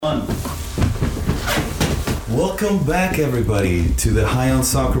Welcome back, everybody, to the High on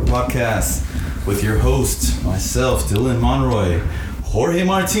Soccer podcast with your host, myself, Dylan Monroy, Jorge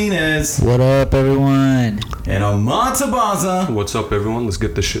Martinez. What up, everyone? And Ahmad Tabaza. What's up, everyone? Let's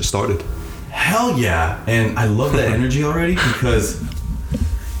get this shit started. Hell yeah. And I love that energy already because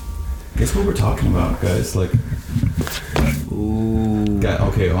guess what we're talking about, guys? Like, Ooh.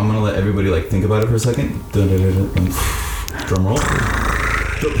 okay, I'm going to let everybody think about it for a second. Drum roll.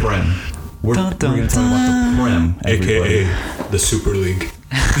 The Prem. We're going to talk about the Prem, everybody. AKA the Super League.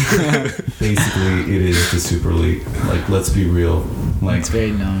 Basically, it is the Super League. Let's be real. It's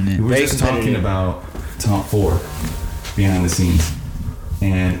very known. We were just talking about top four behind the scenes,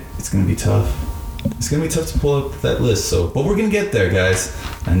 and it's going to be tough. It's going to be tough to pull up that list, but we're going to get there, guys.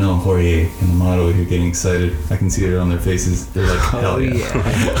 I know Jorge and Amato are getting excited. I can see it on their faces. They're like, hell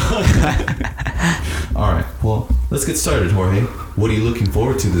yeah. All right, well, let's get started, Jorge. What are you looking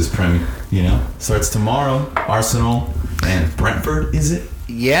forward to this Premier? Starts tomorrow. Arsenal and Brentford, is it?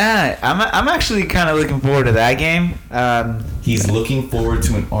 Yeah, I'm actually kind of looking forward to that game. He's looking forward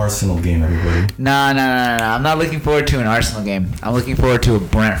to an Arsenal game, everybody. No. I'm not looking forward to an Arsenal game. I'm looking forward to a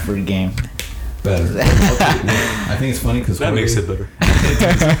Brentford game. Better. Okay, I think it's funny because that makes it better.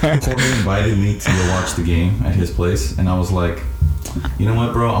 Jorge invited me to go watch the game at his place, and I was like, you know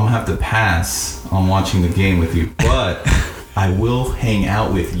what, bro? I'm going to have to pass on watching the game with you, but I will hang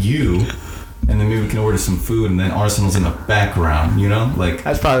out with you, and then maybe we can order some food, and then Arsenal's in the background,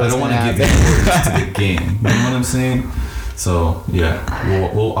 That's probably I don't want to give the orders to the game. You know what I'm saying? So yeah,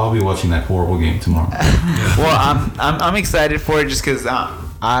 I'll be watching that horrible game tomorrow. Well, I'm excited for it just because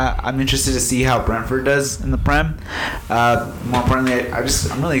I'm interested to see how Brentford does in the Prem. More importantly, I'm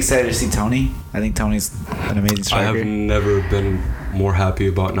really excited to see Tony. I think Tony's an amazing striker. I have never been more happy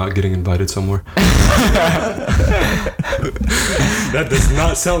about not getting invited somewhere. That does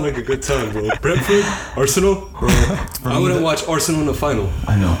not sound like a good time, bro. Brentford, Arsenal, bro. I wouldn't watch Arsenal in the final.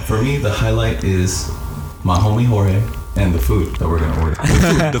 I know. For me, the highlight is my homie Jorge and the food that we're gonna order.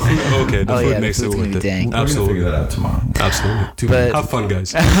 The food, okay. The food makes it worth it. Dang. We're gonna figure that out tomorrow. Absolutely. Have fun,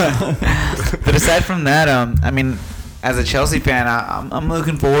 guys. But aside from that, as a Chelsea fan, I'm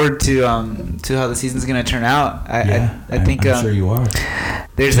looking forward to how the season's gonna turn out. I think I'm sure you are.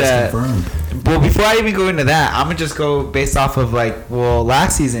 There's just confirmed. Well, before I even go into that, I'm gonna just go based off of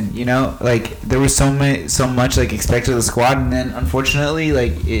last season. There was so much expected of the squad, and then unfortunately,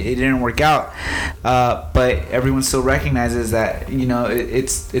 it didn't work out. But everyone still recognizes that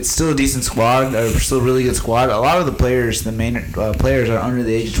it's still a decent squad, or still a really good squad. A lot of the players, the main players, are under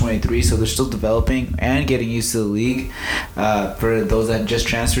the age of 23, so they're still developing and getting used to the league. For those that just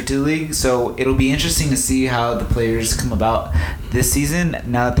transferred to the league, so it'll be interesting to see how the players come about this season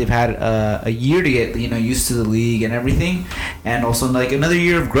now that they've had a year to get used to the league and everything, and also another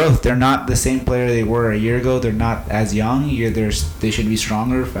year of growth. They're not the same player they were a year ago. They're not as young. They should be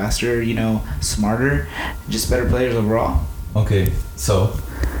stronger, faster, smarter, just better players overall. Okay, so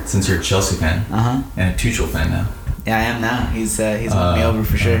since you're a Chelsea fan and a Tuchel fan now. Yeah, I am now. He's won me over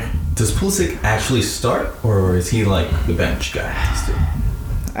for sure. Does Pulisic actually start, or is he the bench guy?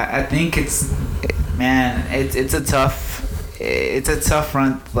 I think it's a tough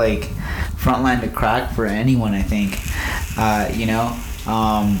front line to crack for anyone. I think, I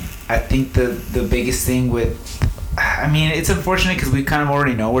think the biggest thing it's unfortunate because we kind of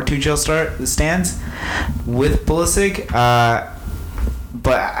already know where Tuchel stands with Pulisic.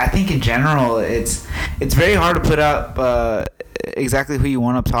 But I think in general, it's very hard to put up exactly who you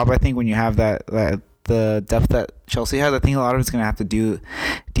want up top. I think when you have the depth that Chelsea has, I think a lot of it's gonna have to deal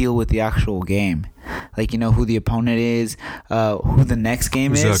with the actual game, who the opponent is, who the next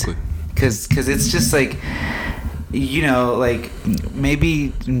game is, because it's just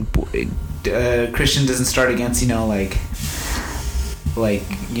maybe Christian doesn't start against Norwich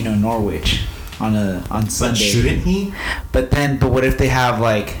on Sunday. But shouldn't he? But what if they have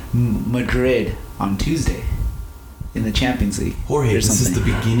Madrid on Tuesday in the Champions League? Jorge, this is the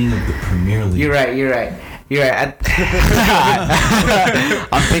beginning of the Premier League. You're right.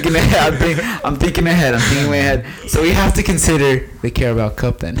 I'm thinking ahead. I'm thinking way ahead. So we have to consider the Carabao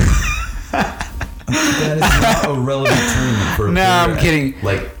Cup then. That is not a relevant tournament for a player. I'm kidding.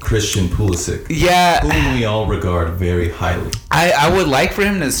 Like Christian Pulisic. Yeah. Whom we all regard very highly. I would like for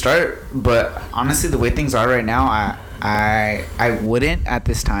him to start, but honestly, the way things are right now, I wouldn't at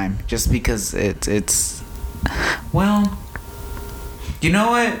this time, just because it's well, you know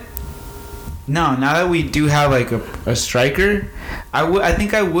what? No, now that we do have a striker, I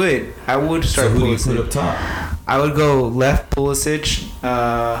think I would start. So who do you Pulisic. put up top? I would go left Pulisic,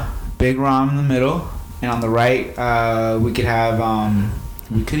 Big Rom in the middle, and on the right we could have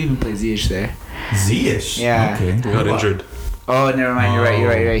We could even play Ziyech there. Ziyech. Yeah. Okay. He got injured Oh, never mind. You're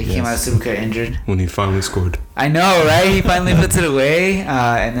right. He came out of Yes. Supercup injured. when he finally scored. I know, right? He finally puts it away,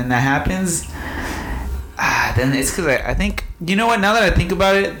 and then that happens. Then it's because I think, you know what? Now that I think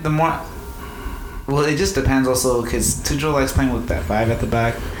about it, the more. Well, it just depends also because Tuchel likes playing with that 5 at the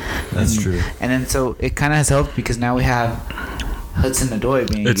back. That's And- true. And then so it kind of has helped because now we have Hudson-Odoi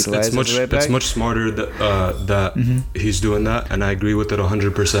being utilized as a right back. It's much smarter that he's doing that, and I agree with it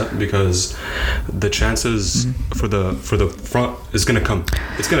 100% because the chances for the front is gonna come.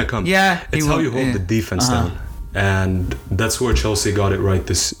 It's gonna come. Yeah, he it's how will- you hold yeah. the defense Uh-huh. down, and that's where Chelsea got it right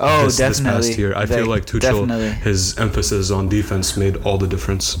this past Definitely. year. I feel like Tuchel, Definitely. his emphasis on defense made all the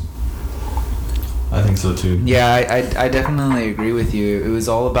difference. I think so too. Yeah, I definitely agree with you. It was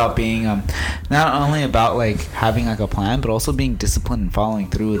all about being not only about like having like a plan, but also being disciplined and following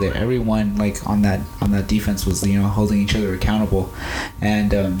through with it. Everyone like on that defense was holding each other accountable,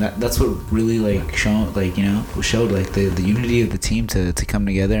 and that's what really like showed like the unity of the team to come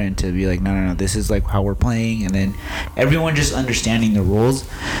together and to be like no, this is like how we're playing, and then everyone just understanding the rules.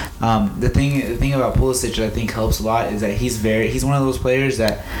 The thing about Pulisic that I think helps a lot is that he's one of those players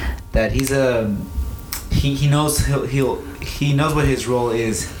that he's he knows he knows what his role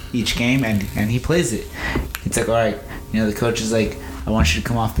is each game, and he plays it. It's like, all right, the coach is like, I want you to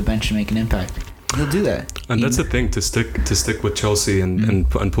come off the bench and make an impact. He'll do that. And that's the thing, to stick with Chelsea and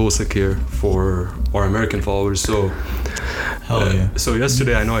Pulisic here for our American followers. So Hell yeah. so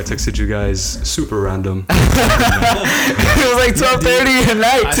yesterday, I know I texted you guys super random. It was like 12:30 at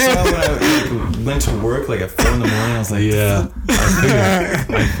night I too. saw when I went to work like at 4 in the morning. I was like, Yeah,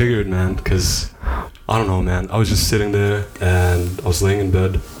 I figured, man, because I don't know, man. I was just sitting there and I was laying in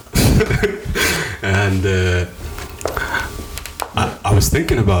bed, and I was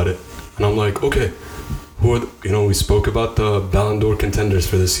thinking about it, and I'm like, okay, who are we spoke about the Ballon d'Or contenders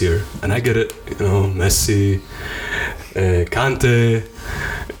for this year, and I get it, Messi, Kante,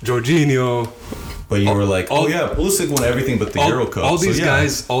 Jorginho. But you were like, oh yeah, Pulisic won everything but the Euro Cup. All these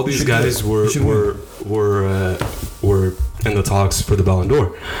guys were in the talks for the Ballon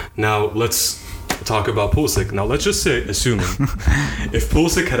d'Or. Now let's talk about Pulisic. Now let's just say, assuming if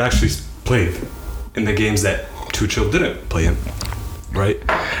Pulisic had actually played in the games that Tuchel didn't play in, right?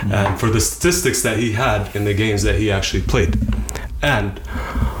 And for the statistics that he had in the games that he actually played, and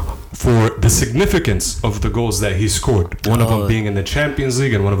for the significance of the goals that he scored, one of them being in the Champions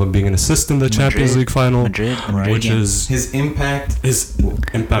League and one of them being an assist in the Champions League final, which is his impact. He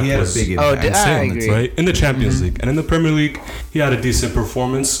had was a big impact. I agree. right? In the Champions League. And in the Premier League, he had a decent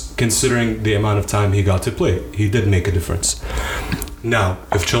performance considering the amount of time he got to play. He did make a difference. Now,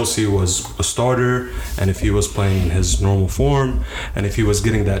 if Chelsea was a starter and if he was playing in his normal form and if he was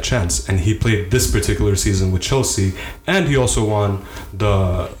getting that chance and he played this particular season with Chelsea and he also won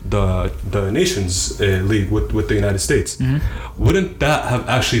the Nations League with the United States, wouldn't that have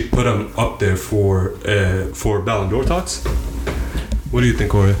actually put him up there for Ballon d'Or talks? What do you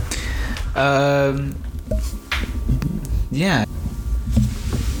think, Jorge? Yeah.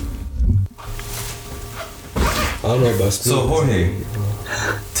 I don't know about So Jorge,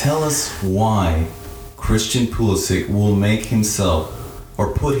 tell us why Christian Pulisic will make himself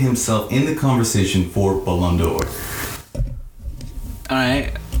or put himself in the conversation for Ballon d'Or. All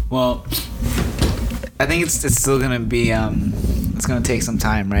right. Well, I think it's still gonna be it's gonna take some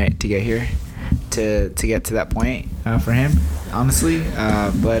time, right, to get here, to get to that point for him, honestly.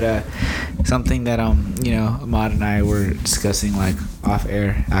 But something that Ahmad and I were discussing like off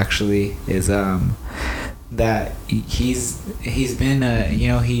air actually is that he's been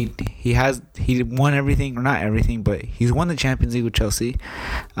he won everything, or not everything, but he's won the Champions League with Chelsea.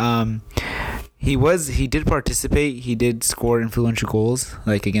 He did participate. He did score influential goals,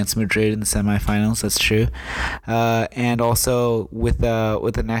 like against Madrid in the semifinals. That's true. And also with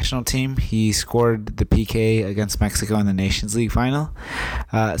the national team, he scored the PK against Mexico in the Nations League final.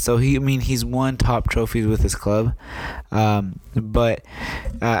 So he's won top trophies with his club. But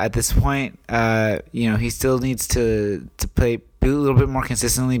at this point, he still needs to play a little bit more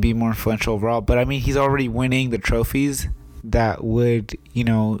consistently, be more influential overall. But he's already winning the trophies that would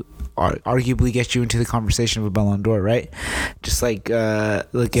arguably get you into the conversation of a Ballon d'Or, right? Just like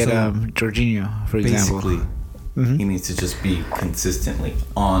look at Jorginho, for example. Basically, he needs to just be consistently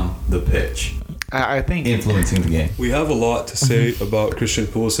on the pitch, I think influencing the game. We have a lot to say about Christian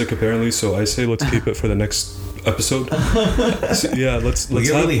Pulisic apparently, so I say let's keep it for the next episode. Yeah, let's We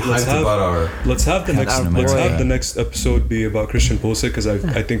get really hyped about our. let's have the next Captain let's America. have the next episode be about Christian Pulisic, because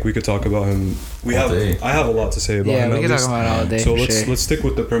I think we could talk about him. All day. I have a lot to say about Yeah, him. we at can talk least. about it all day. So for let's sure. stick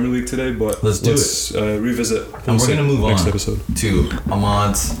with the Premier League today, but Let's do revisit. And we're gonna move next on episode. to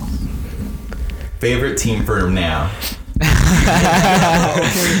Ahmad's favorite team for now.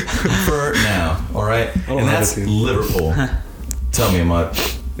 For now, all right, don't and have that's a team. Liverpool. Tell me, Ahmad,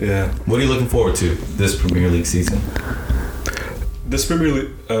 Yeah, what are you looking forward to this Premier League season? this Premier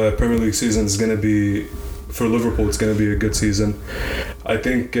League season is gonna be, for Liverpool, it's gonna be a good season. I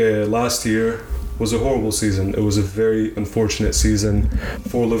think last year was a horrible season. It was a very unfortunate season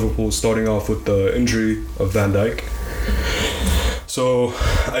for Liverpool, starting off with the injury of Van Dijk. So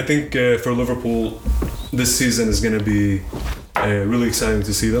I think for Liverpool, this season is going to be really exciting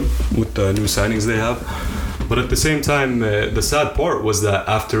to see them with the new signings they have. But at the same time, the sad part was that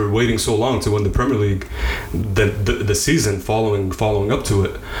after waiting so long to win the Premier League, the season following up to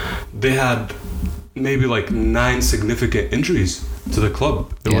it, they had maybe like 9 significant injuries to the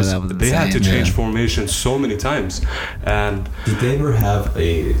club. Yeah, that was they had to insane, change yeah. formation so many times, and Did they ever have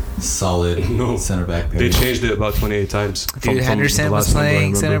a solid No. center back? they changed it about 28 times. Dude, Henderson was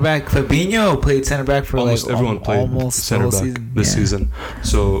playing center back. Fabinho played center back for Almost like everyone played almost the center whole back season. this Yeah. season.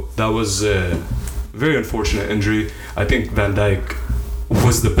 So that was a very unfortunate injury. I think Van Dijk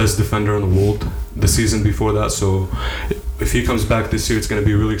was the best defender in the world the season before that. So if he comes back this year, it's going to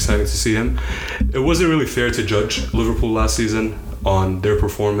be really exciting to see him. It wasn't really fair to judge Liverpool last season on their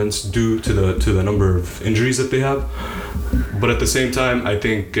performance due to the number of injuries that they have. But at the same time, I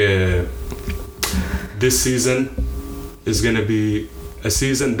think this season is going to be a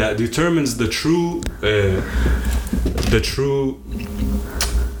season that determines the true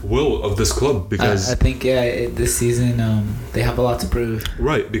will of this club, because I think this season they have a lot to prove.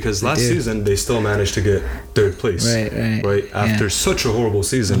 right, because They last do. season they still managed to get third place. Right. After Yeah. such a horrible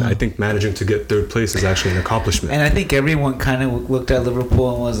season, I think managing to get third place is actually an accomplishment. And I think everyone kind of looked at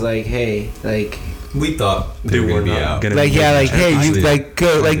Liverpool and was like, "Hey, like, We thought They were were gonna be not out. gonna like be yeah, in the like hey, Champions you League. like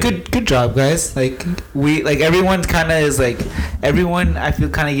good, like good job, guys. Like we, like everyone kind of is like everyone. I feel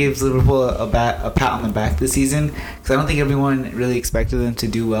kind of gives Liverpool a pat on the back this season, because I don't think everyone really expected them to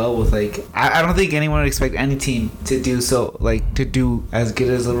do well with like. I don't think anyone would expect any team to do so, like to do as good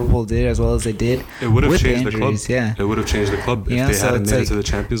as Liverpool did, as well as they did. It would have with changed the club. injuries, yeah. It would have changed the club if Yeah, they so hadn't it's made like- it to the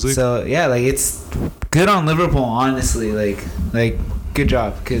Champions League. So yeah, like it's good on Liverpool, honestly. Like good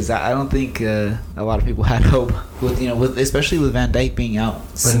job, because I don't think a lot of people had hope with especially with Van Dijk being out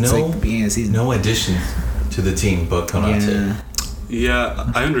since like the beginning of the season. No additions to the team but Konate. Yeah.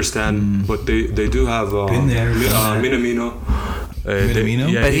 Yeah, I understand, but they do have Been there, done that. Minamino.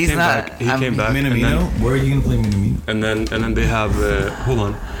 Minamino? But he he's came not- back. He I came mean, back. Minamino? Where are you gonna play Minamino? And then they have hold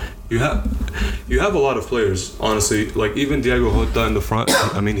on. You have a lot of players, honestly. Like even Diego Jota in the front.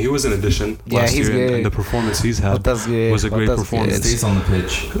 I mean, he was an addition Yeah, last he's year, and good. the performance he's had Jota's good. was a great Jota's performance. good. Stays on the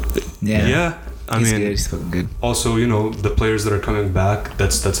pitch. Yeah. I He's mean, good. He's fucking good. also the players that are coming back.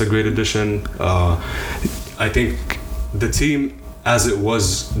 That's a great addition. I think the team as it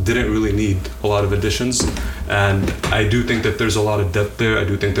was didn't really need a lot of additions, and I do think that there's a lot of depth there. I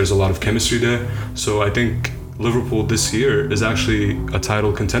do think there's a lot of chemistry there. So I think Liverpool this year is actually a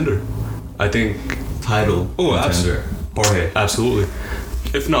title contender. I think Title contender. Jorge. absolutely,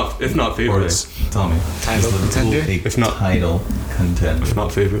 if not Jorge. favorites, Tell me. Title is Liverpool contender? a If not- title contender. if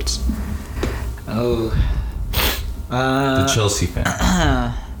not favorites. Oh. The Chelsea fan.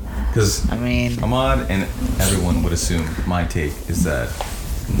 Because I mean, Ahmad and everyone would assume my take is that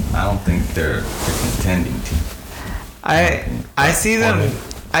I don't think they're a contending team. I see them. Jorge.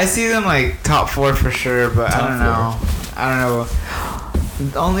 I see them like top 4 for sure, but Top I don't know. I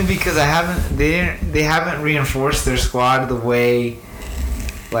don't know. Only because they haven't reinforced their squad the way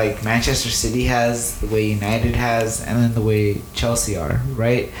like Manchester City has, the way United has, and then the way Chelsea are,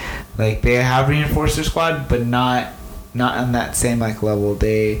 right? Like they have reinforced their squad, but not on that same like level.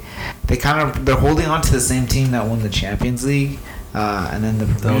 They're holding on to the same team that won the Champions League, and then the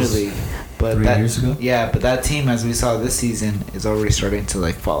Premier was League. But 3 years ago? Yeah, but that team, as we saw this season, is already starting to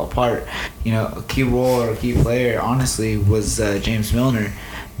like fall apart. A key role or a key player, honestly, was James Milner,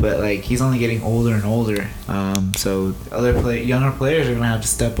 but like he's only getting older and older. So younger players are gonna have to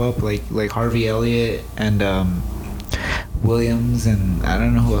step up, like Harvey Elliott and Williams, and I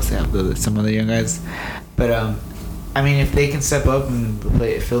don't know who else they have. Some other young guys, but I mean, if they can step up and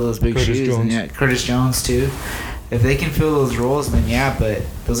fill those big Curtis shoes, Jones. and yeah, Curtis Jones too. If they can fill those roles, then yeah, but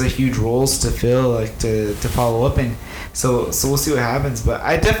those are huge roles to fill, like to follow up in. So we'll see what happens. But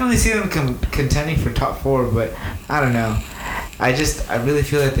I definitely see them contending for top 4. But I don't know. I really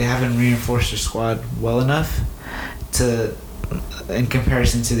feel like they haven't reinforced their squad well enough to, in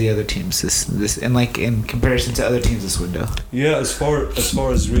comparison to the other teams in comparison to other teams this window. Yeah, as far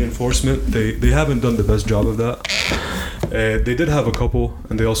as reinforcement, they haven't done the best job of that. They did have a couple,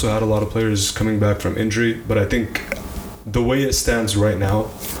 and they also had a lot of players coming back from injury. But I think the way it stands right now,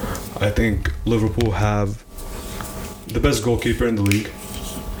 I think Liverpool have the best goalkeeper in the league.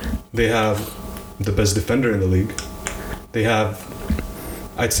 They have the best defender in the league. They have,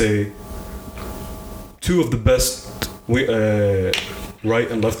 I'd say, two of the best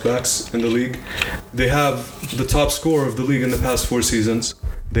right and left backs in the league. They have the top scorer of the league in the past 4 seasons.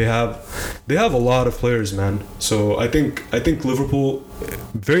 They have a lot of players, man. So I think Liverpool,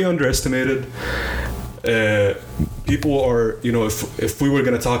 very underestimated. People are, if we were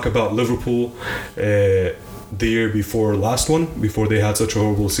going to talk about Liverpool the year before before they had such a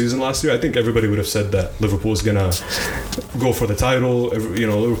horrible season last year, I think everybody would have said that Liverpool is going to go for the title.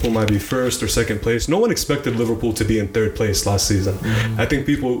 Liverpool might be first or second place. No one expected Liverpool to be in third place last season. I think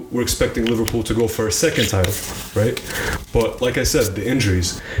people were expecting Liverpool to go for a second title, right? But like I said, the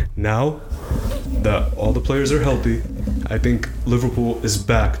injuries. Now that all the players are healthy, I think Liverpool is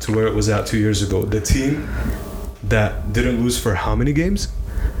back to where it was at 2 years ago. The team that didn't lose for how many games?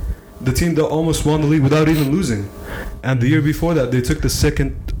 The team that almost won the league without even losing. And the year before that, they took the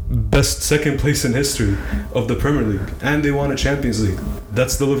second place in history of the Premier League. And they won a Champions League.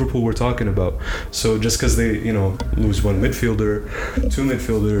 That's the Liverpool we're talking about. So just because they, lose one midfielder, 2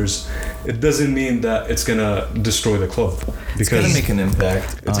 midfielders, it doesn't mean that it's going to destroy the club. It's going to make an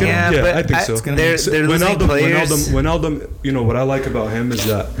impact. It's gonna, I think so. They're losing players. Wijnaldum, what I like about him is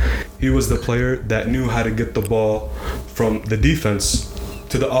that he was the player that knew how to get the ball from the defense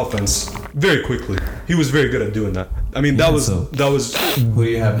to the offense very quickly. He was very good at doing that. I mean, that was. Who do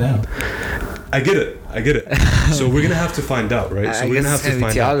you have now? I get it. So we're gonna have to find out, right? So we're gonna have to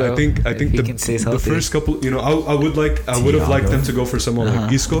find out. I think the first couple, I would have liked them to go for someone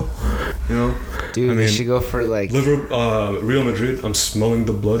like Isco, Dude, they should go for like Real Madrid. I'm smelling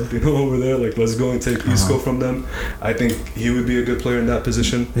the blood, over there. Like, let's go and take Isco from them. I think he would be a good player in that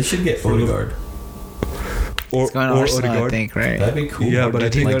position. They should get Odegaard. Or Odegaard. I think, right? That'd be cool. Yeah, but I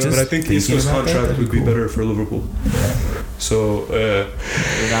think Isco's contract would be better for Liverpool. Yeah. So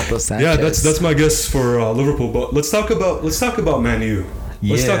yeah, that's my guess for Liverpool. But let's talk about Man U.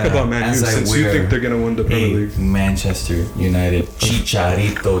 Let's talk about Man U since you think they're gonna win the Premier League. Manchester United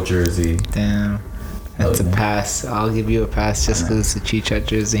Chicharito jersey. Damn, that's a pass. I'll give you a pass just because it's a Chicharito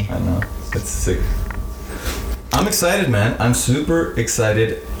jersey. I know, it's sick. I'm excited, man. I'm super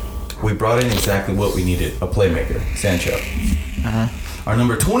excited. We brought in exactly what we needed. A playmaker, Sancho. Our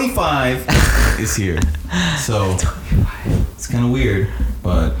number 25 is here. So it's kind of weird,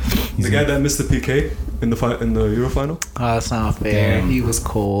 but the guy that missed the PK in the Euro final. Oh, that's not fair. Damn. He was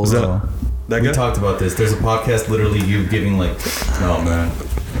cold. Was that guy? We talked about this. There's a podcast, literally you giving like, no man,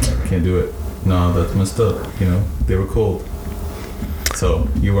 can't do it. No, that's messed up. They were cold. So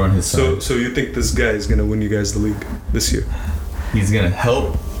you were on his side. So you think this guy is gonna win you guys the league this year? He's gonna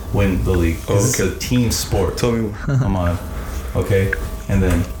help win the league. This is a team sport. Tell me more. Come on. Okay. And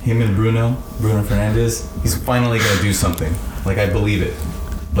then him and Bruno Fernandes, he's finally gonna do something. Like, I believe it.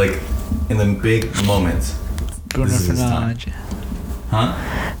 Like, in the big moments. Bruno Fernandes. Huh?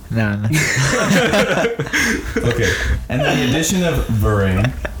 No. Okay. And the addition of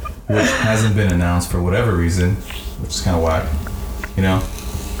Varane, which hasn't been announced for whatever reason, which is kind of whack.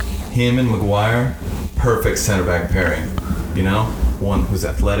 Him and Maguire, perfect center back pairing. One who's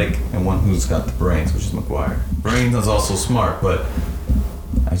athletic and one who's got the brains, which is Maguire. Brains is also smart, but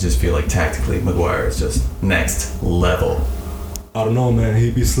I just feel like tactically Maguire is just next level. I don't know, man. He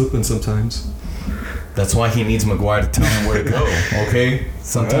be slipping sometimes. That's why he needs Maguire to tell him where to go. Okay.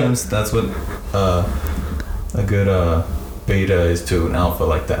 Sometimes that's what a good beta is to an alpha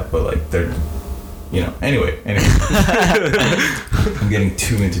like that. But like they're, Anyway. I'm getting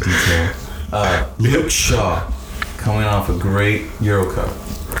too into detail. Luke Shaw. Coming off a great Euro Cup.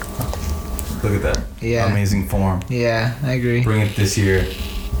 Look at that. Yeah. Amazing form. Yeah, I agree. Bring it this year.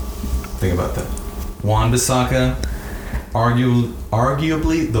 Think about that. Wan-Bissaka,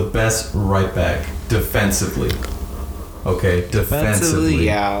 arguably the best right back defensively. Okay, defensively.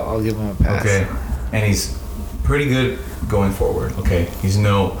 Yeah, I'll give him a pass. Okay, and he's pretty good going forward. Okay, he's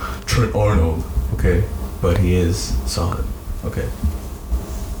no Trent Arnold. Okay, but he is solid. Okay.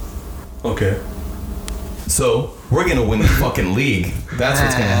 So, we're going to win the fucking league. That's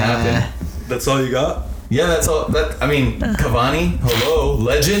what's going to happen. That's all you got? Yeah, that's all. Cavani, hello,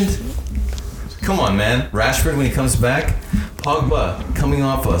 legend. Come on, man. Rashford when he comes back. Pogba coming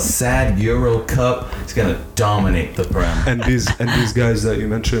off a sad Euro Cup, he's gonna dominate the Prem. And these guys that you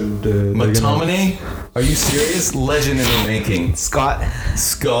mentioned, McTominay, are you serious? Legend in the making. Scott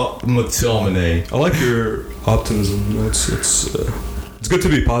McTominay. I like your optimism. It's good to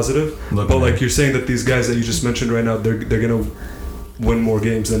be positive, Look, but man. like you're saying that these guys that you just mentioned right now, they're gonna win more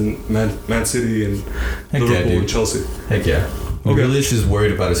games than Man City and Heck Liverpool yeah, dude. and Chelsea. Heck yeah. Okay. Grealish is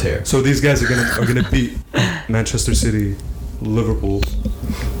worried about his hair. So these guys are gonna beat Manchester City, Liverpool,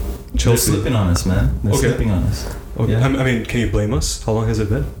 They're Chelsea. slipping on us, man. They're Okay. slipping on us. Okay. Yeah. I mean, can you blame us? How long has it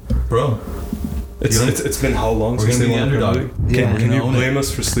been? Bro, It's been how long We're since gonna they be won the the Premier underdog. League? Yeah. Can you Own it. blame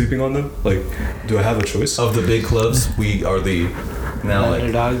us for sleeping on them? Like, do I have a choice? of the big clubs, we are the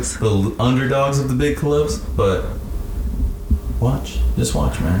underdogs. the underdogs of the big clubs. But just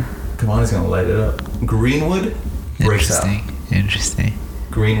watch, man. Cavani's gonna light it up. Greenwood breaks out. Interesting.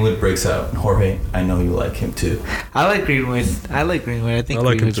 Greenwood breaks out. Jorge, I know you like him too. I like Greenwood. I think I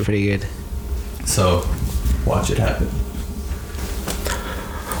like him Greenwood's too. pretty good. So, watch it happen.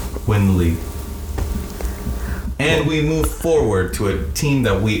 Win the league. And we move forward to a team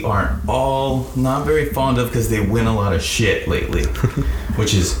that we aren't all not very fond of because they win a lot of shit lately,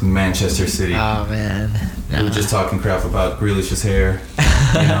 which is Manchester City. Oh man. We were just talking crap about Grealish's hair,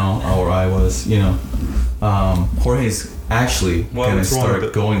 or I was, Jorge's actually Well, gonna what's wrong with start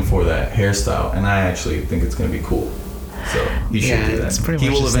it? going for that hairstyle, and I actually think it's gonna be cool. So he should Yeah, do that. it's pretty He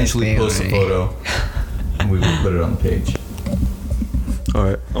much will the same eventually thing, post a right? photo, and we will put it on the page. All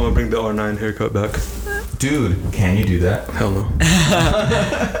right, I'm gonna bring the R9 haircut back. Dude, can you do that? Hell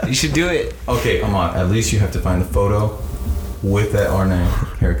no. You should do it. Okay, Ahmad, at least you have to find the photo with that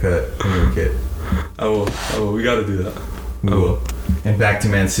R9 haircut when you were a kid. I will. We gotta do that. We Oh. will. And back to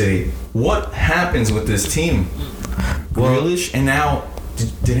Man City. What happens with this team? Grealish, and now,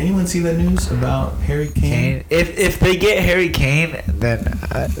 did anyone see that news about Harry Kane? Kane. If they get Harry Kane, then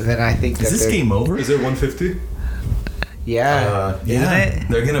I think that Is this they're- game over? Is it 150? Yeah. Yeah, Isn't it?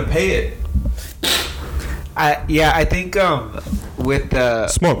 they're gonna pay it. I think with the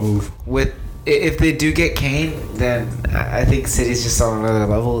Smart move. if they do get Kane, then I think City's just on another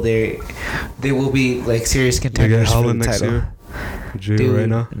level. They will be like serious They get contenders for the Haaland next title. year. Gio Dude,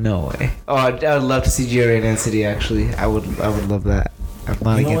 Reyna. no way. Oh, I would love to see Gio Reyna in City. Actually, I would love that. I'm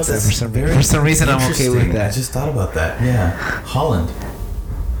not You know against what? that That's for some reason. I'm okay interesting. with I that. just thought about that. Yeah, Holland.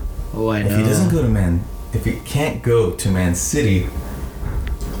 Oh, I know. If he doesn't go to if he can't go to Man City,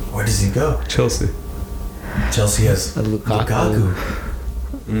 where does he go? Chelsea. Chelsea has Lukaku.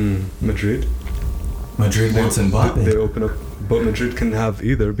 Lukaku. Madrid. Madrid wants They Mbappe. open up, but Madrid can have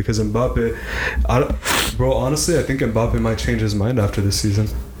either because Mbappe. Bro, honestly, I think Mbappe might change his mind after this season.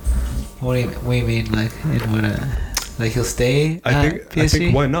 What do you mean? Like, in what? Like he'll stay? I at think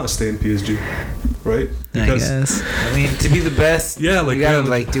PSG? why not stay in PSG, right? I guess. I mean, to be the best, Yeah, like, you gotta yeah,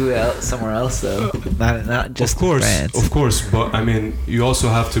 like do it somewhere else though. Not just France. Of course, but I mean, you also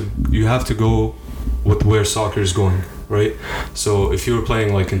have to go with where soccer is going, right? So if you were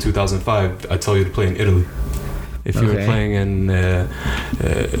playing like in 2005, I tell you to play in Italy. If you were Okay. playing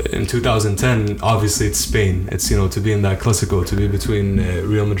in 2010, obviously it's Spain. It's to be in that Clásico, to be between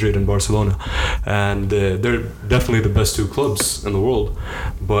Real Madrid and Barcelona, and they're definitely the best two clubs in the world.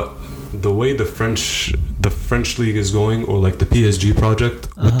 But the way the French league is going, or like the PSG project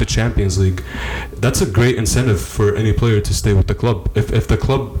with the Champions League, that's a great incentive for any player to stay with the club. If the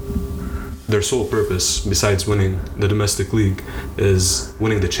club, their sole purpose besides winning the domestic league is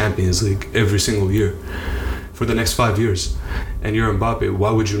winning the Champions League every single year for the next 5 years, and you're Mbappe,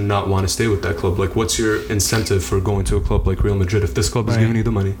 why would you not want to stay with that club? Like, what's your incentive for going to a club like Real Madrid if this club is Right. giving you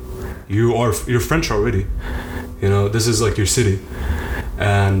the money? You're French already. This is like your city,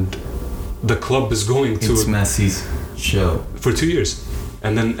 and the club is going to It's Messi's show. for 2 years,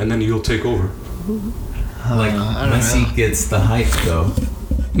 and then you'll take over. Like I don't Messi know. gets the hype though.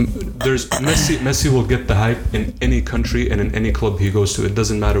 There's Messi will get the hype in any country and in any club he goes to. It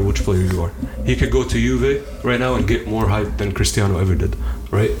doesn't matter which player you are. He could go to Juve right now and get more hype than Cristiano ever did,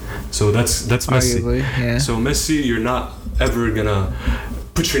 right? So that's Messi. Arguably, yeah. So Messi, you're not ever gonna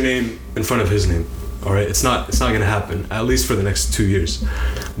put your name in front of his name. All right, it's not gonna happen, at least for the next 2 years.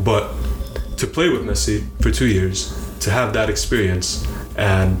 But to play with Messi for 2 years, to have that experience,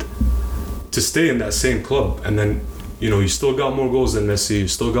 and to stay in that same club, and then you still got more goals than Messi, you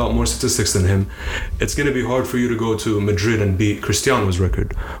still got more statistics than him. It's gonna be hard for you to go to Madrid and beat Cristiano's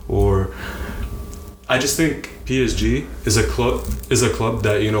record. Or I just think PSG is a club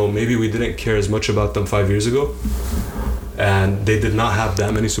that maybe we didn't care as much about them 5 years ago, and they did not have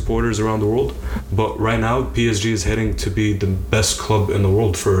that many supporters around the world. But right now, PSG is heading to be the best club in the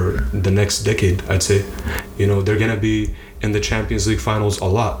world for the next decade, I'd say. They're gonna be in the Champions League finals a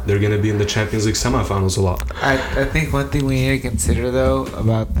lot. They're going to be in the Champions League semifinals a lot. I think one thing we need to consider though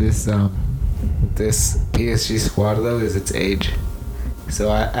about this this PSG squad though is its age. So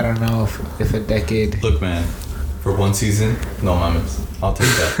I don't know if a decade. Look, man, for one season, no mames, I'll take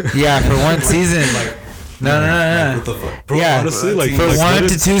that. Yeah, for one season. Like, No. What the fuck? Bro, Yeah, honestly, like For like, 1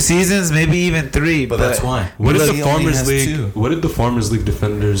 to 2 seasons, maybe even 3. But that's why. What did the He only Farmers has League? 2. What did the Farmers League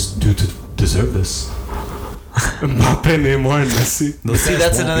defenders do to deserve this? Mbappe, Neymar, and Messi. Those See, guys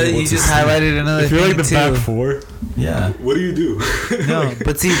that's won't be another. able You to just see. highlighted another If you're thing like the too. back four, Yeah. what do you do? No,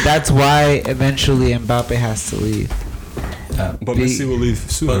 but see, that's why eventually Mbappe has to leave. But Be- Messi will leave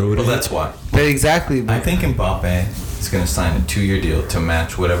sooner. But that's why. But exactly. I think Mbappe is going to sign a 2-year deal to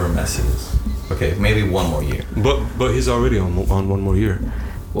match whatever Messi is. Okay, maybe 1 more year. But he's already on 1 more year.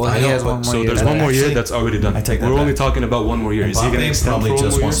 Well, I he know, has but- 1 more So year. there's left. 1 more year Actually, that's already done. I take that We're only back. talking about 1 more year. Is he going to Mbappe extend probably for 1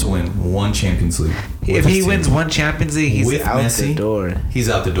 just more wants to year? win 1 Champions League. If with he his wins team. 1 Champions League, he's With out the Messi, door. He's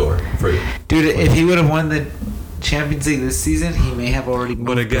out the door. Free. Dude, if he would have won the Champions League this season, he may have already moved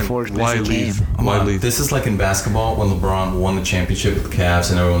But again, before why Messi leave? came. Come Why on. leave? This is like in basketball when LeBron won the championship with the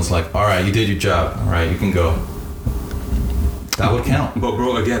Cavs and everyone's like, all right, you did your job. All right, you can go. That would count. But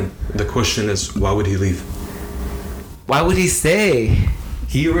bro, again, the question is, why would he leave? Why would he stay?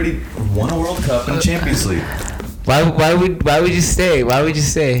 He already won a World Cup and a Champions League. Why would you stay? Why would you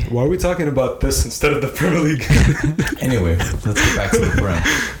stay? Why are we talking about this instead of the Premier League? Anyway, let's get back to the Prem.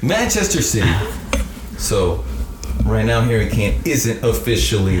 Manchester City. So, right now, Harry Kane isn't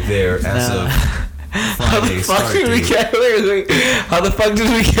officially there as No. of How the Friday fuck start did we date. get? Wait. How the fuck did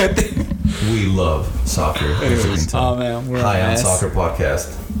we get there? We love soccer. As you can tell. Oh man, we're High on organized. Soccer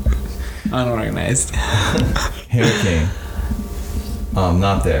Podcast. Unorganized. Harry Kane.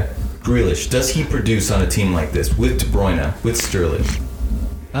 Not there. Grealish. Does he produce on a team like this with De Bruyne, with Sterling?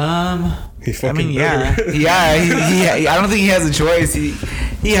 He I fucking mean, yeah, better. yeah. He I don't think he has a choice.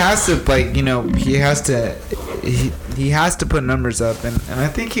 He has to, like, you know, he has to put numbers up, and I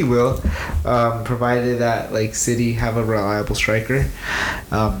think he will, provided that like City have a reliable striker,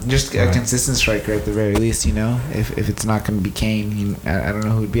 just a Right. consistent striker at the very least. You know, if it's not going to be Kane, I don't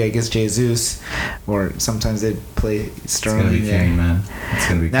know who would be. I guess Jesus, or sometimes they play It's gonna Sterling be there. Kane, man. It's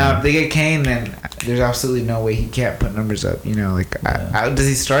gonna be Now, if Kane. they get Kane, then there's absolutely no way he can't put numbers up. You know, like, does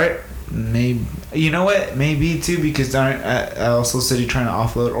he start? Maybe. You know what? Maybe too, because also City trying to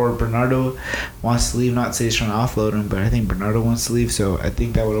offload, or Bernardo wants to leave. Not City's trying to offload him, but I think Bernardo wants to leave. So I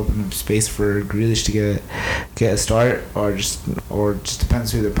think that would open up space for Grealish to get a start, or just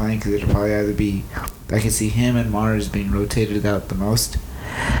depends who they're playing, because it'll probably either be. I can see him and Mars being rotated out the most.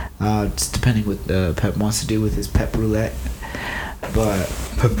 Just depending what Pep wants to do with his Pep roulette, but.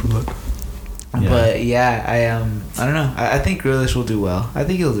 Yeah. But yeah, I don't know. I think Grealish will do well. I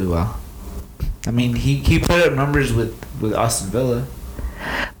think he'll do well. I mean, he put up numbers with Aston Villa,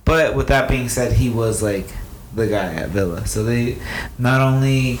 but with that being said, he was like the guy at Villa. So they not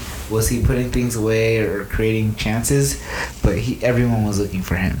only was he putting things away or creating chances, but everyone was looking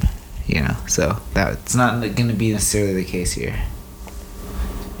for him. You know, so that's not going to be necessarily the case here.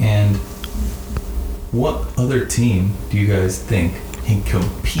 And what other team do you guys think can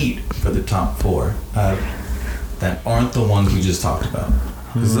compete for the top 4 that aren't the ones we just talked about?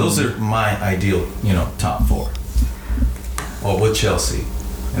 Because those are my ideal, top 4. Or with Chelsea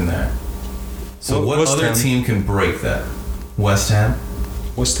in there. So Well, what West other Ham. team can break that? West Ham?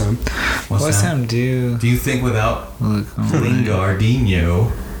 West Ham. West Ham do Do you think without look?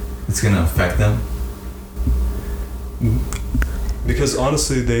 Lingardinho, it's going to affect them? Because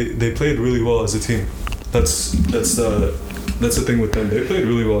honestly, they played really well as a team. That's the thing with them. They played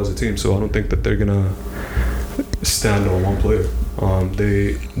really well as a team, so I don't think that they're gonna stand on one player.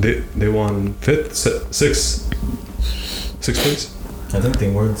 They won sixth place, I think they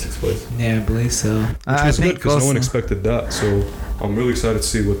were in 6th place. Yeah, I believe so. which I was good think because no one also- expected that. So I'm really excited to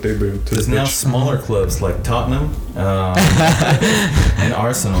see what they bring to There's the now pitch. smaller clubs like Tottenham and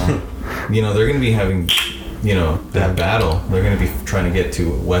Arsenal. They're going to be having, that battle. They're going to be trying to get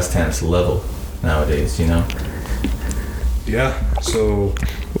to West Ham's level nowadays, Yeah. So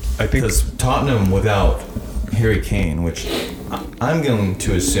I think Because Tottenham without Harry Kane, which I'm going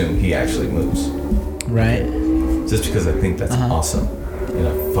to assume he actually moves. Right. Just because I think that's awesome. In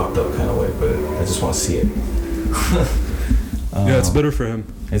a fucked up kind of way, but I just want to see it. yeah, it's better for him.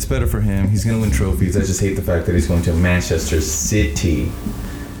 It's better for him. He's going to win trophies. I just hate the fact that he's going to Manchester City.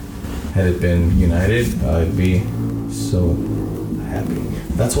 Had it been United, I'd be so happy.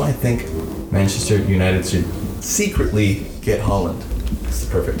 That's why I think Manchester United should secretly get Holland. It's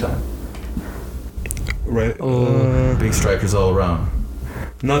the perfect time. Right. Big strikers all around.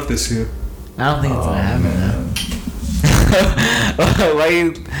 Not this year. I don't think it's gonna happen though. Why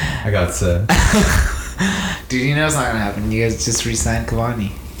you? I got sad. Dude, you know it's not gonna happen. You guys just re-signed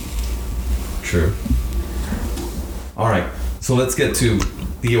Cavani. True. All right, so let's get to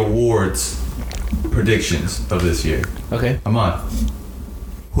the awards predictions of this year. Okay. Ahmad,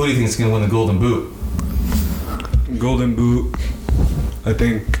 who do you think is gonna win the Golden Boot? Golden Boot, I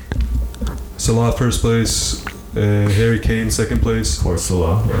think Salah first place, Harry Kane second place. Of course,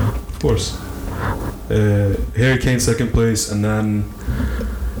 Salah. Yeah. Of course. Harry Kane second place, and then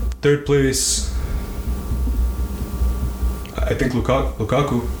third place, I think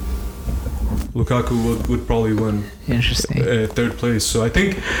Lukaku would probably win Interesting. third place. So I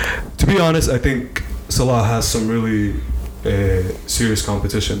think, to be honest, I think Salah has some really serious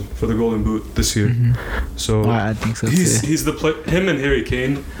competition for the Golden Boot this year. Mm-hmm. So I think so he's the him and Harry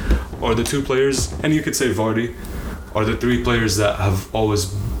Kane are the two players, and you could say Vardy are the three players that have always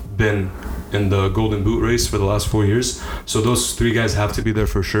been in the Golden Boot race for the last 4 years. So those three guys have to be there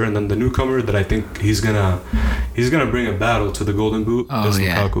for sure. And then the newcomer that I think he's gonna bring a battle to the Golden Boot is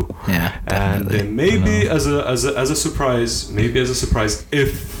Lukaku. Yeah, And then maybe as a surprise,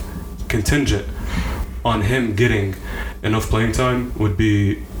 if contingent on him getting enough playing time, would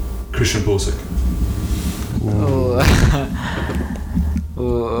be Christian Pulisic. Ooh.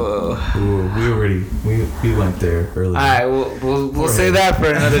 Ooh, we went there earlier. Alright, we'll say that for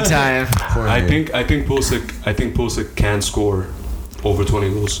another time. I think Pulisic can score over 20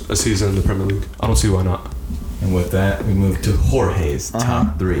 goals a season in the Premier League. I don't see why not. And with that, we move to Jorge's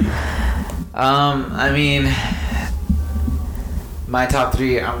top three. I mean, my top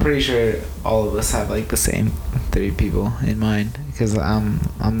three. I'm pretty sure all of us have like the same three people in mind because I'm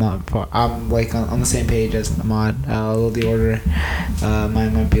like on the same page as Ahmad. Although the order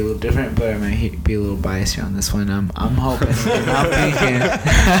mine might be a little different, but I might be a little biased here on this one. I'm hoping. I'm thinking.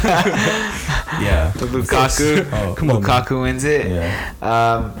 Yeah. Lukaku. Oh, come on, Lukaku wins it. Yeah.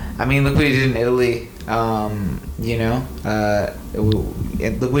 I mean, look what he did in Italy. Look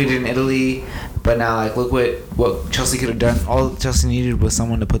what he did in Italy. But now, like, look what Chelsea could have done. All Chelsea needed was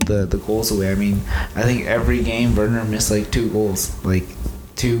someone to put the goals away. I mean, I think every game Werner missed like 2 goals. Like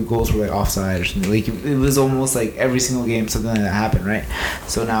 2 goals were like offside or something. Like it was almost like every single game something like that happened, right?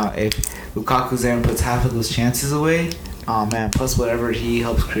 So now if Lukaku's there and puts half of those chances away, oh man, plus whatever he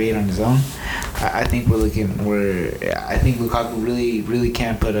helps create on his own, I think I think Lukaku really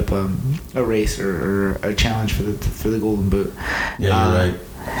can put up a race or a challenge for the Golden Boot. Yeah, you're right.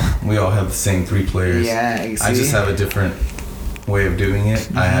 We all have the same 3 players. Yeah, I just have a different way of doing it.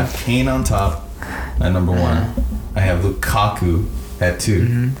 I have Kane on top at number 1. I have Lukaku at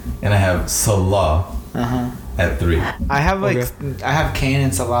 2, and I have Salah at 3. I have I have Kane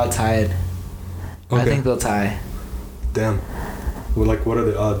and Salah tied. I Okay. think they'll tie. Damn. Well, like, what are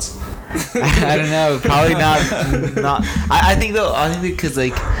the odds? I don't know. Probably not. I think though. I think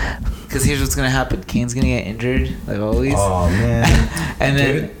because here's what's gonna happen. Kane's gonna get injured like always. Oh man. and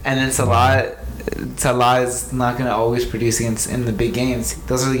then Salah is not gonna always produce in the big games.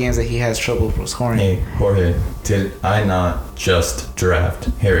 Those are the games that he has trouble for scoring. Hey, Jorge, did I not just draft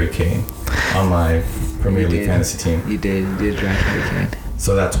Harry Kane on my Premier League fantasy team? You did draft Harry Kane.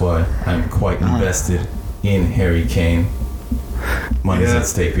 So that's why I'm quite invested in Harry Kane. Money's at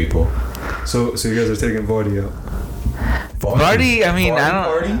stake, people. So you guys are taking Vardy out. Vardy, I mean, I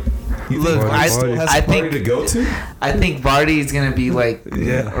don't. Vardy? Look, Vardy still has I a party think to go to. I think Vardy is gonna be like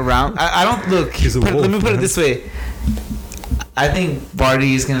around. I don't look. He's a wolf, let me put it man. this way. I think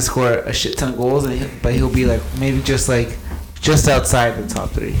Vardy is gonna score a shit ton of goals, but he'll be like maybe just outside the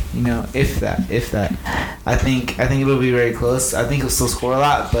top 3. You know, if that. I think it'll be very close. I think he'll still score a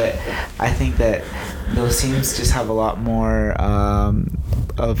lot, but I think that those teams just have a lot more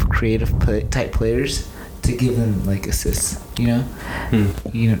of creative type players to give them like assists. You know.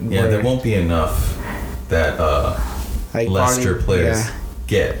 You know. Yeah, there won't be enough that like Leicester Vardy, players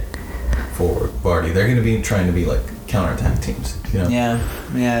get for Vardy. They're going to be trying to be like counterattack teams. You know? Yeah,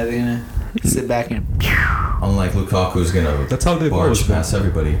 they're gonna sit back and. Unlike Lukaku's going to That's how they've always barge been. past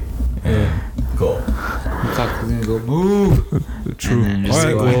everybody and goal. Lukaku's gonna go move. True. And then All just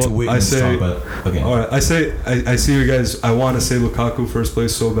right. go Going to Well, I Wigan say. strong, but again. All right. I see you guys. I want to say Lukaku first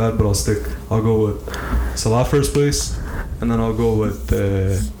place so bad, but I'll go with Salah first place, and then I'll go with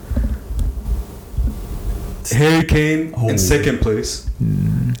Harry Kane in second place,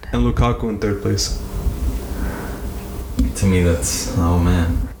 and Lukaku in third place. To me, that's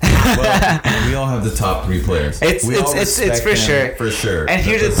man. Well, we all have the top 3 players. It's We all it's respect for them sure. for sure. And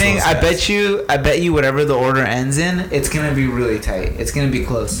here's the That's thing: those I guys. bet you, whatever the order ends in, it's gonna be really tight. It's gonna be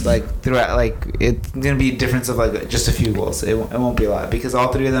close. Like throughout, like it's gonna be a difference of like just a few goals. It won't be a lot because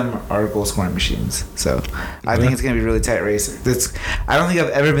all 3 of them are goal scoring machines. So I think it's gonna be a really tight race. I don't think I've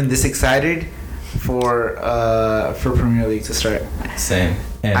ever been this excited for Premier League to start. Same.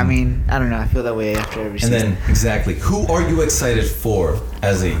 And, I mean, I don't know. I feel that way after every and season. then exactly, who are you excited for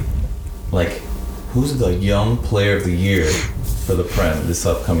as a like? Who's the young player of the year for the Prem this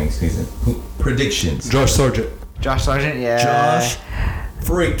upcoming season? Predictions. Josh Sargent. Josh Sargent, yeah. Josh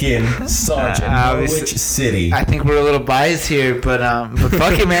freaking Sargent. Obviously- Norwich City. I think we're a little biased here, but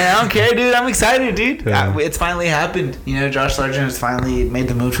fuck it, man. I don't care, dude. I'm excited, dude. Yeah. It's finally happened. You know, Josh Sargent has finally made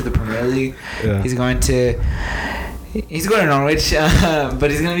the move to the Premier League. Yeah. He's going to Norwich, but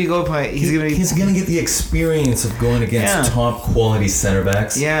he's gonna be goal point. He's gonna get the experience of going against Yeah. top quality center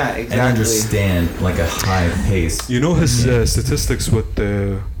backs. Yeah, And exactly. understand like a high pace. You know his statistics with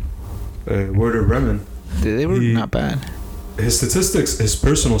Werder Bremen. They were He- not bad. His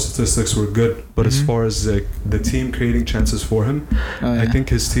personal statistics were good, but as Mhm. far as the team creating chances for him, Oh, yeah. I think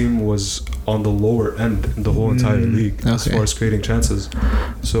his team was on the lower end in the whole entire league as okay. far as creating chances.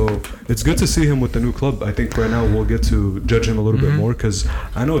 So it's good to see him with the new club. I think right now we'll get to judge him a little bit Mhm. more because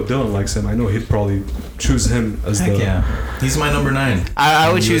I know Dylan likes him. I know he'd probably choose him as Heck the yeah. He's my number 9.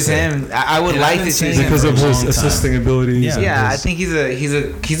 I would choose USA. him. I would Yeah, like I've to been choose saying him because for of a his long time. assisting abilities. Yeah. and Yeah, I his- think he's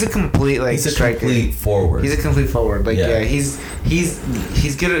a complete like He's a striker. complete forward. He's a complete forward. Like Yeah. yeah, he's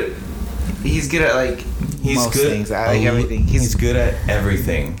good at like most things. I like everything. He's good at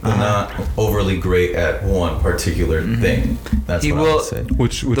everything, but Uh-huh. not overly great at one particular Mhm. thing. That's He what I will- would say.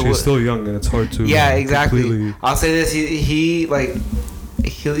 which the- he's still young and it's hard to yeah, exactly. completely- I'll say this: he's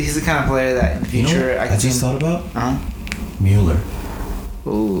the kind of player that in the You know future what I can just see. thought about Uh-huh. Mueller.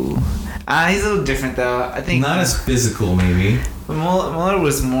 Ooh, he's a little different though. I think Not as physical, maybe. Mueller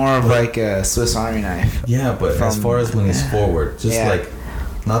was more of like a Swiss Army knife. Yeah, but as From- far as when he's forward, just Yeah. like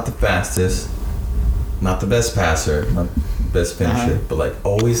not the fastest, not the best passer, not the best finisher, but like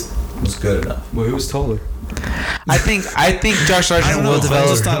always was good enough. Well, he was taller. I think Josh I Sargent don't know. will I develop.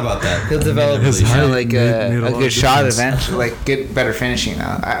 just thought about that. He'll develop His you know, height like made a a lot good of shot difference. eventually, like get better finishing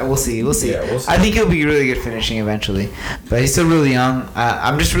now. We'll see. Yeah, we'll see. I think he'll be really good finishing eventually, but he's still really young.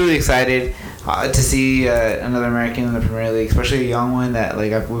 I'm just really excited to see another American in the Premier League, especially a young one that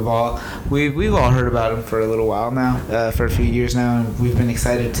like we've all heard about him for a little while now, for a few years now, and we've been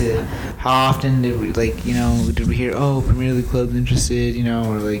excited to. How often did we did we hear Premier League clubs interested,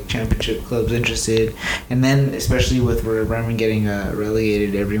 or like Championship clubs interested, and then especially with Werder Bremen getting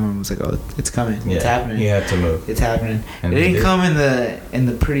relegated, everyone was like, oh, it's coming, it's happening. He had to move. It's happening. And It he didn't did. come in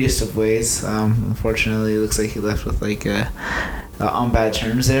the prettiest of ways. Unfortunately, it looks like he left with like on bad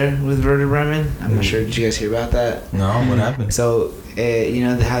terms there with Werder Bremen. I'm not sure. Did you guys hear about that? No, what happened? So how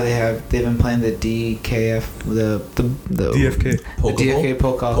they've been playing the DKF the DFK. the DFK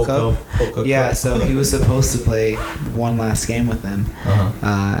Pokal Cup. Yeah, so he was supposed to play one last game with them,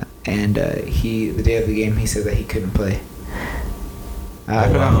 Uh-huh. and the day of the game he said that he couldn't play. I Oh,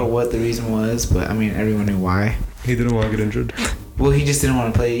 forgot wow. what the reason was, but I mean everyone knew why. He didn't want to get injured. Well, he just didn't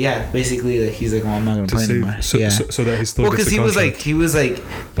want to play. Yeah, basically, like he's like, "Well, I'm not gonna To play save, anymore." so, Yeah. so that he still Well, gets because a he was like,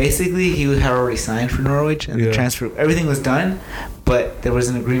 basically, he had already signed for Norwich, and the Yeah. transfer, everything was done, but there was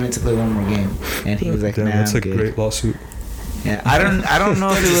an agreement to play one more game, and he was like, Damn, "Nah, that's I'm a good." great lawsuit. Yeah, I don't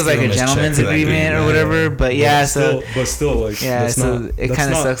know if it Just was like give a him his gentleman's check for that agreement game, or yeah. whatever, but yeah, so. but still, like, Yeah, that's so not, it that's kinda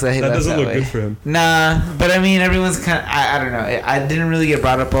not- sucks that he left doesn't that look way. good for him. Nah, but I mean, everyone's kind of, I don't know. I didn't really get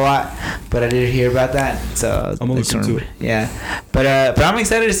brought up a lot, but I did hear about that. So I'm gonna look into it. Yeah, but I'm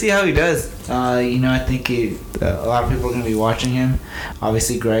excited to see how he does. I think a lot of people are going to be watching him.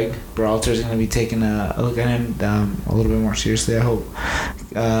 Obviously, Greg Berhalter is going to be taking a look at him a little bit more seriously, I hope.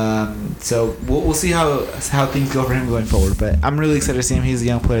 So we'll see how things go for him going forward. But I'm really excited to see him. He's a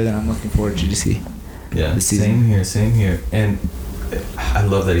young player that I'm looking forward to see. Yeah, this season. same here. And I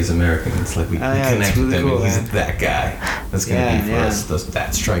love that he's American. It's like we Yeah, connect it's really with him, cool, and he's man. that guy. That's gonna Yeah, be for yeah. us.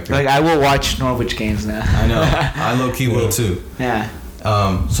 That striker. Like I will watch Norwich games now. I know. I low key will too. Yeah.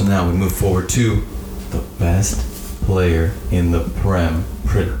 So now we move forward to the best player in the Prem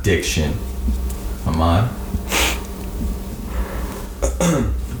prediction. Ahmad,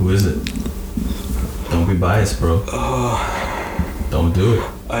 who is it? Don't be biased, bro. Don't do it.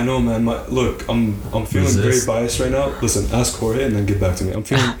 I know, man. Look, I'm feeling Resist. very biased right now. Listen, ask Jorge and then get back to me. I'm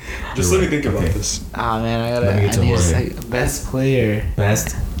feeling. Just let me think about Okay. this. Oh man, I Let me get to need Jorge. like best player.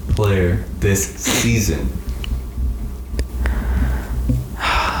 Best player this season.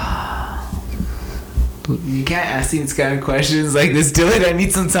 you can't ask these kind of questions like this, Dylan. I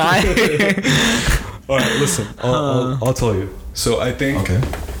need some time. All right, listen. I'll tell you. So I think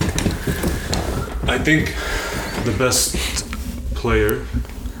the best player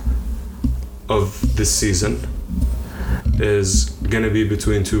of this season is gonna be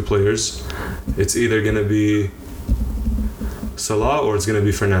between two players. It's either gonna be Salah or it's gonna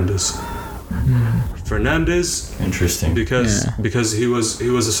be Fernandes. Fernandes, Interesting. because he was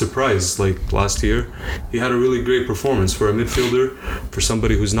a surprise. Like last year, he had a really great performance for a midfielder, for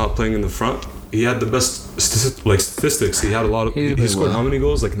somebody who's not playing in the front. He had the best statistics. He had a lot of. He scored how many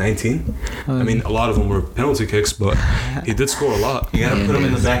goals? Like 19. I mean, a lot of them were penalty kicks, but he did score a lot. You gotta put him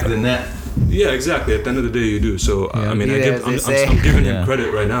in the back of the net. Yeah, exactly. At the end of the day, you do. So I mean, I'm giving him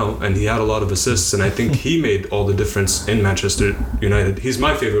credit right now, and he had a lot of assists, and I think he made all the difference in Manchester United. He's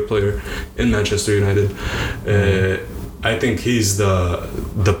my favorite player in Manchester United. I think he's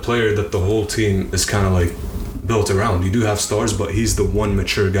the player that the whole team is kind of like built around. You do have stars, but he's the one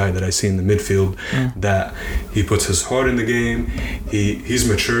mature guy that I see in the midfield that he puts his heart in the game. He's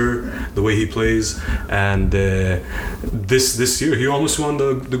mature the way he plays, and this year he almost won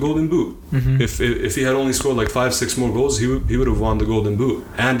the Golden Boot. If he had only scored like 5-6 more goals, he would have won the Golden Boot,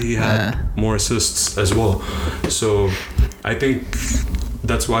 and he had more assists as well. So I think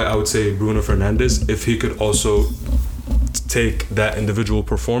that's why I would say Bruno Fernandes, if he could also take that individual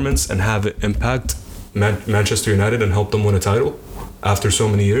performance and have it impact Manchester United and help them win a title after so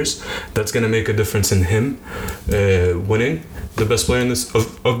many years, that's going to make a difference in him winning the best player in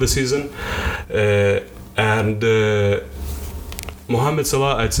of the season. And Mohamed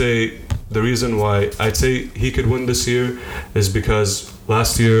Salah, I'd say the reason why I'd say he could win this year is because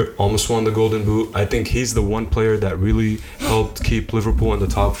last year almost won the Golden Boot. I think he's the one player that really helped keep Liverpool in the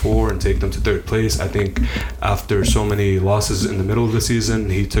top 4 and take them to 3rd place. I think after so many losses in the middle of the season,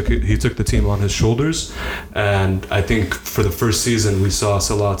 he took the team on his shoulders, and I think for the first season we saw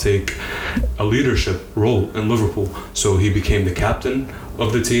Salah take a leadership role in Liverpool. So he became the captain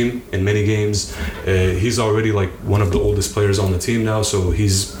of the team in many games. He's already like one of the oldest players on the team now, so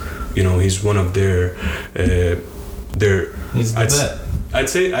he's one of their He's the vet. I'd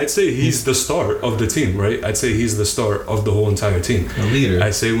say he's the star of the team, right? I'd say he's the star of the whole entire team. The leader.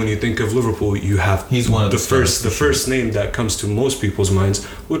 I say when you think of Liverpool, you have he's one of the first name that comes to most people's minds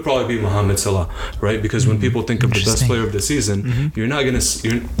would probably be Mohamed Salah, right? Because when people think of the best player of the season,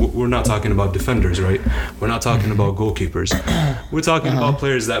 we're not talking about defenders, right? We're not talking about goalkeepers. We're talking about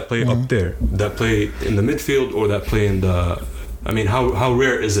players that play up there, that play in the midfield, or that play in the. I mean, how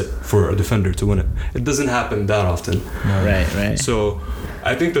rare is it for a defender to win it? It doesn't happen that often. No, right. So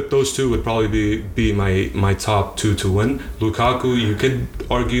I think that those two would probably be my top 2 to win. Lukaku, you could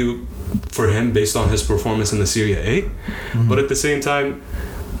argue for him based on his performance in the Serie A, but at the same time,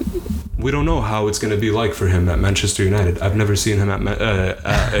 we don't know how it's going to be like for him at Manchester United. I've never seen him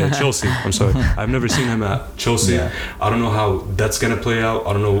at Chelsea. I'm sorry. I've never seen him at Chelsea. Yeah. I don't know how that's going to play out.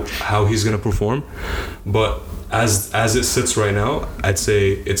 I don't know how he's going to perform. But as it sits right now, I'd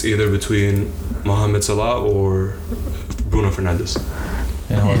say it's either between Mohamed Salah or Bruno Fernandes.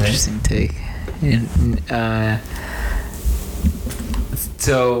 Interesting take.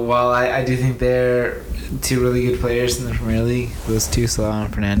 So while I do think they're 2 really good players in the Premier League, those 2, Salah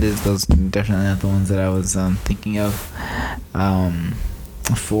and Fernandes, those are definitely not the ones that I was thinking of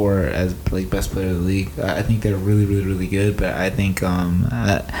for as like best player of the league. I think they're really, really, really good, but I think I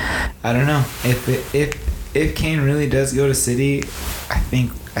don't know if Kane really does go to City. I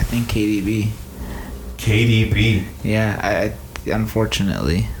think KDB. KDB. Yeah, I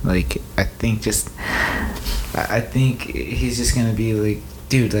unfortunately, like I think he's just gonna be like,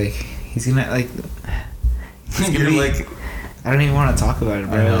 dude, like he's gonna like. You're be, like, I don't even want to talk about it,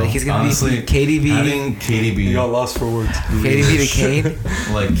 bro. Like he's gonna honestly, be KDB. Having KDB. You got lost for words. KDB to Kane.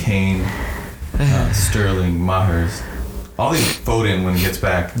 Like Kane, Sterling, Mahrez, all these Foden when he gets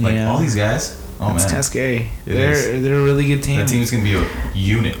back. Like all these guys. Oh That's man, kind of scary. It They're a really good team. That team's gonna be a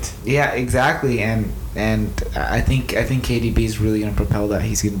unit. Yeah, exactly. And I think KDB is really gonna propel that.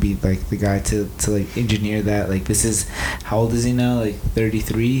 He's gonna be like the guy to like engineer that. Like this is, how old is he now? Like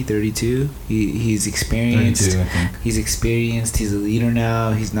 33, 32. He's experienced. 32, I think. He's experienced. He's a leader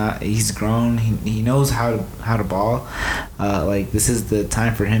now. He's grown. He knows how to ball. Like this is the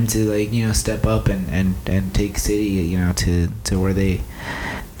time for him to like step up and take City to where they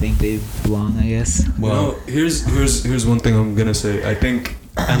think they belong, I guess. Well, here's one thing I'm gonna say. I think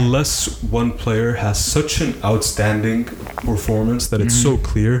unless one player has such an outstanding performance that it's so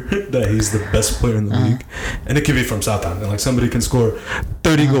clear that he's the best player in the league, and it could be from Southampton. Like somebody can score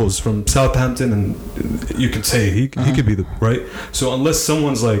 30 goals from Southampton, and you could say he could be the right. So unless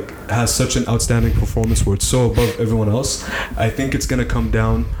someone's like has such an outstanding performance where it's so above everyone else, I think it's gonna come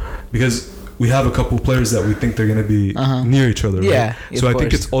down because we have a couple players that we think they're going to be near each other. Yeah, right? So I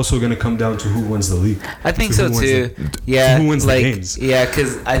think it's also going to come down to who wins the league. I think so too. Who wins the games? Yeah,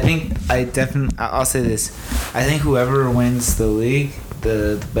 because I'll say this. I think whoever wins the league,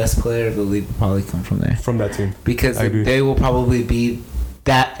 the best player of the league will probably come from there. From that team. Because they will probably be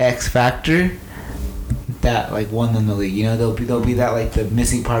that X factor that like won them the league. You know, they'll be that like the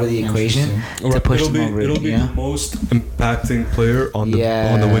missing part of the equation to push them over. It'll be the most impacting player on the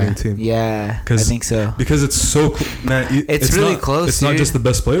winning team. Yeah, I think so. Because it's so man, it's really close. It's not just the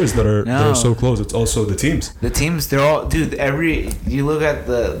best players that are so close. It's also the teams. The teams, they're all dude. You look at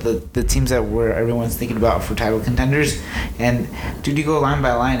the teams that everyone's thinking about for title contenders, and dude, you go line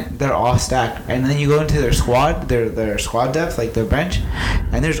by line, they're all stacked. And then you go into their squad, their squad depth, like their bench,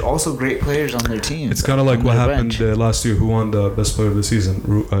 and there's also great players on their team. It's kind of like what happened last year. Who won the best player of the season?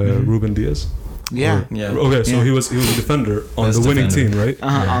 Ruben Diaz. Yeah. Okay, so he was a defender on the winning team, right?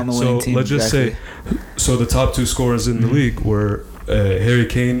 On the winning team. So let's just say, so the top two scorers in the league were Harry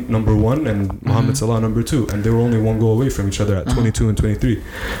Kane number 1 and Mohamed Salah number 2, and they were only 1 goal away from each other at 22 and 23.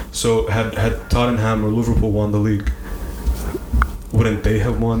 So had Tottenham or Liverpool won the league, wouldn't they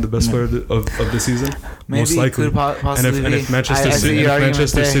have won the best player of the season? Maybe. Most likely. And if Manchester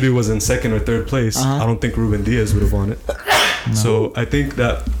City was in 2nd or 3rd place, I don't think Ruben Diaz would have won it. No. So I think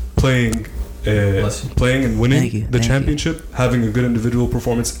that playing and winning the championship, having a good individual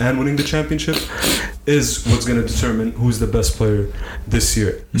performance and winning the championship is what's going to determine who's the best player this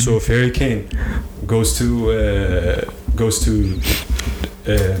year. So if Harry Kane goes to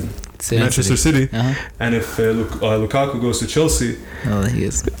Manchester City, and if Lukaku goes to Chelsea, he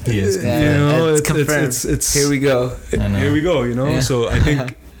is. Yeah, it's here we go. Here we go. You know, so I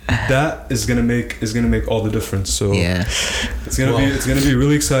think that is gonna make all the difference. So it's gonna be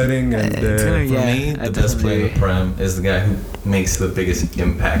really exciting. And for me, the best player in the Prem is the guy who makes the biggest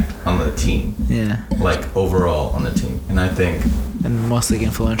impact on the team. Yeah, like overall on the team, and I think most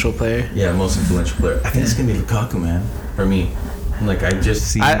influential player. Yeah, most influential player. I think it's gonna be Lukaku, man. For me. Like I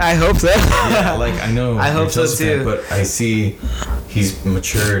just see. I hope so. Yeah, like I know. I hope so too. But I see he's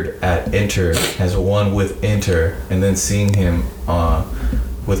matured at Inter, has won with Inter, and then seeing him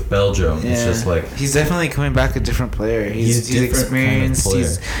with Belgium, it's just like he's definitely coming back a different player. He's experienced. Kind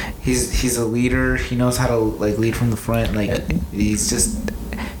of he's a leader. He knows how to like lead from the front. Like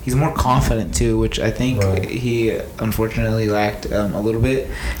he's more confident too, which I think he unfortunately lacked a little bit.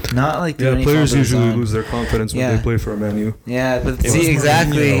 Not like players usually lose their confidence when they play for a Man U. Yeah, but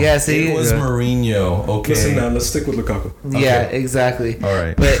exactly. Mourinho. Yeah, see, it was Mourinho. Okay, listen, man, let's stick with Lukaku. Yeah, exactly. All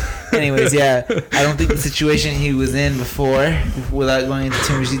right, but anyways, I don't think the situation he was in before, without going into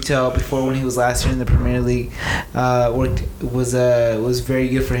too much detail, before when he was last year in the Premier League, was very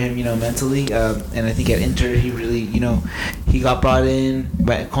good for him, mentally. And I think at Inter, he really, he got brought in,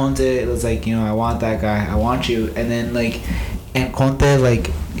 but Conte, it was like, I want that guy, I want you, and then and Conte,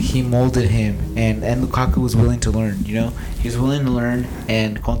 he molded him, and Lukaku was willing to learn, he was willing to learn,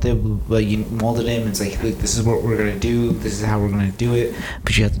 and Conte, molded him. It's like, look, this is what we're gonna do, this is how we're gonna do it,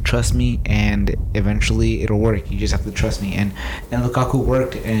 but you have to trust me, and eventually it'll work. You just have to trust me, and Lukaku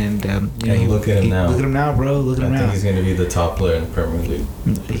worked, and look at him now. Look at him now, bro. Look at him now. I think he's gonna be the top player in the Premier League.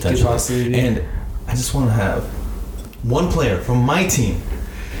 He could possibly be. And I just want to have one player from my team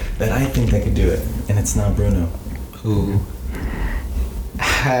that I think that could do it, and it's not Bruno. Who?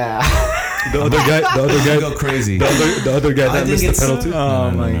 The other guy go crazy. The other guy that missed the penalty.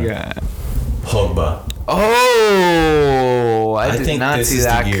 Oh my god. Pogba. Oh, I did think not this see is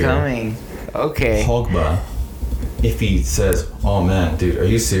that the year. coming. Okay. Pogba. If he says, "Oh man, dude, are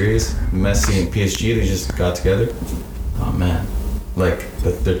you serious? Messi and PSG, they just got together. Oh man,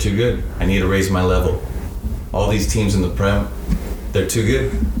 they're too good. I need to raise my level. All these teams in the Prem, they're too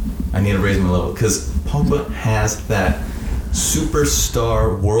good. I need to raise my level." Because Pogba has that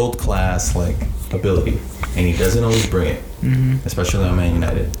superstar, world-class ability, and he doesn't always bring it, especially on Man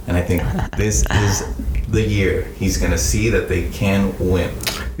United. And I think this is the year he's gonna see that they can win.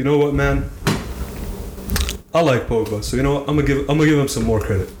 You know what, man? I like Pogba, so you know what? I'm gonna give him some more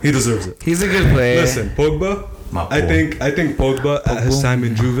credit. He deserves it. He's a good player. Listen, Pogba. I think Pogba at his time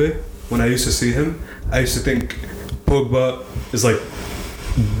in Juve, when I used to see him, I used to think Pogba is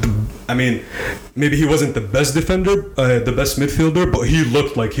maybe he wasn't the best defender, the best midfielder, but he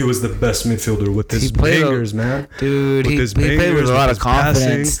looked like he was the best midfielder with his bangers, man. Dude, with he played with a lot of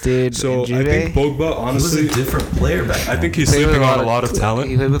confidence, dude. So I think Pogba, honestly, he was a different player back then. I think he's sleeping on a lot of talent.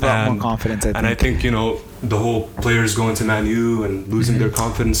 He played with a lot more confidence, And I think, the whole players going to Man U and losing their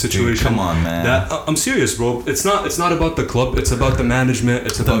confidence situation. Dude, come on, man. I'm serious, bro. It's not about the club. It's about the management.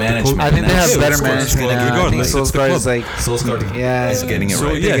 It's about the coach. I think they have better management management now. Regardless, it's the club. Solskjaer is getting it So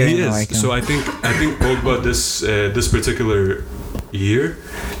right. yeah, he is. Like him. So I think Pogba this particular year,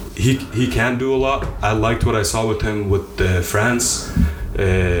 he can do a lot. I liked what I saw with him with France.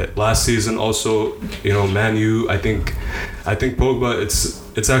 Last season also, Man U. I think Pogba.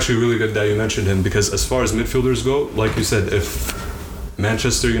 It's actually really good that you mentioned him, because as far as midfielders go, like you said, if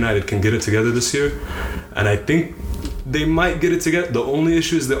Manchester United can get it together this year, and I think they might get it together. The only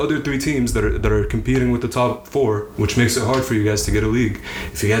issue is the other three teams that are competing with the top four, which makes it hard for you guys to get a league.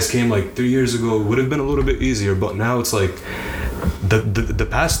 If you guys came like 3 years ago, it would have been a little bit easier, but now it's like the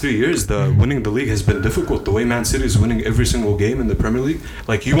past 3 years, the winning the league has been difficult. The way Man City is winning every single game in the Premier League,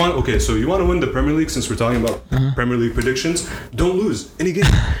 like you want to win the Premier League. Since we're talking about Premier League predictions, don't lose any game.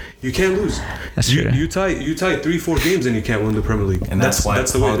 You can't lose. That's true. You tie 3-4 games and you can't win the Premier League. And that's why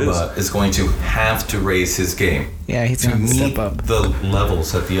the way it Pogba is going to have to raise his game. Yeah, he's to going to meet step up the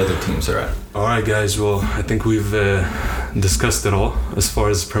levels that the other teams are at. All right, guys. Well, I think we've discussed it all as far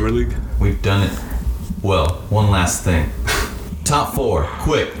as Premier League. We've done it. Well, one last thing. Top 4,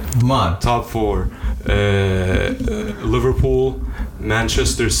 quick, come on. Top 4: Liverpool,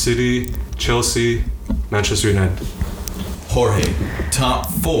 Manchester City, Chelsea, Manchester United. Jorge, top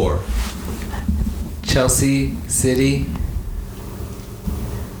 4. Chelsea, City,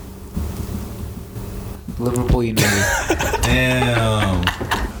 Liverpool, United. Damn.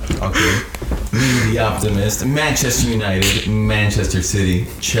 Okay. Me, the optimist. Manchester United, Manchester City,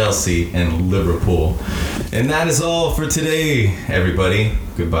 Chelsea, and Liverpool. And that is all for today, everybody.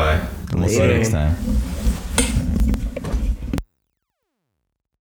 Goodbye. And we'll see you next time.